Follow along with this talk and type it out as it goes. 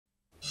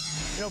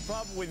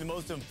Probably the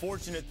most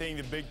unfortunate thing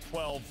the Big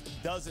 12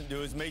 doesn't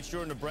do is make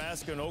sure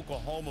Nebraska and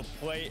Oklahoma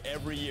play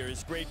every year.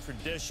 It's great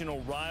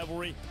traditional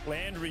rivalry.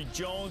 Landry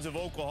Jones of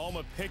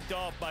Oklahoma picked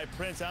off by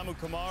Prince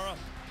Amukamara.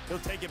 He'll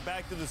take it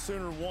back to the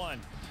Sooner one.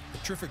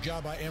 A terrific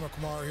job by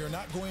Amukamara here,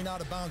 not going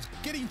out of bounds,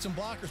 getting some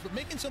blockers, but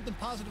making something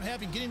positive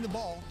happen, getting the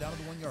ball down to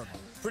the 1 yard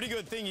line. Pretty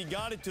good thing he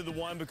got it to the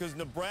one because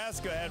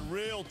Nebraska had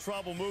real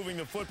trouble moving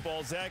the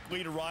football. Zach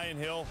Lee to Ryan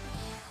Hill.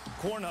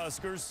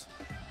 Cornhuskers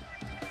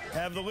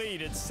have the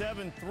lead at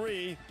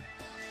 7-3,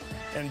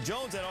 and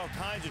Jones had all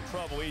kinds of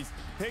trouble. He's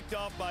picked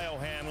off by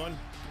O'Hanlon.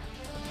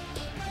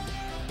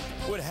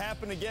 Would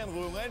happen again.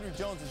 Landry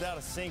Jones is out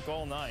of sync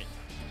all night.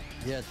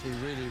 Yes, he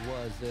really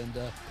was, and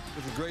it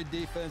was a great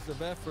defensive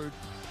effort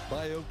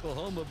by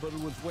Oklahoma, but it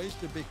was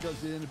wasted because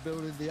of the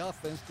inability of the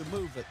offense to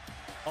move it.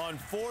 On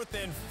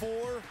 4th and 4,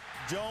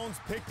 Jones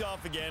picked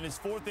off again, his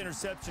 4th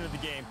interception of the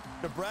game.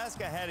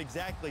 Nebraska had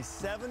exactly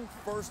 7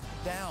 first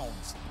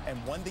downs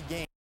and won the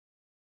game.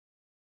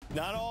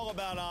 Not all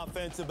about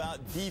offense, about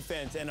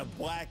defense and a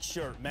black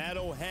shirt. Matt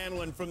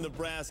O'Hanlon from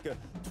Nebraska,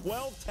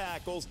 12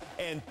 tackles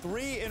and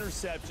 3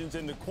 interceptions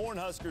in the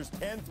Cornhuskers'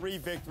 10-3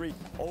 victory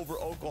over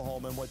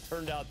Oklahoma, and what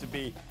turned out to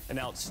be an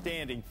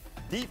outstanding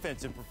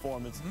defensive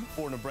performance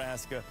for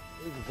Nebraska.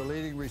 He was the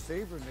leading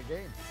receiver in the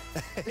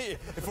game.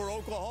 For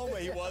Oklahoma,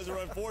 he was, or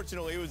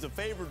unfortunately, he was a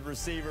favored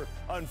receiver,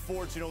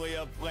 unfortunately,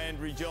 of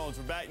Landry Jones.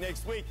 We're back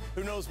next week.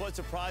 Who knows what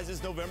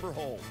surprises November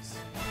holds.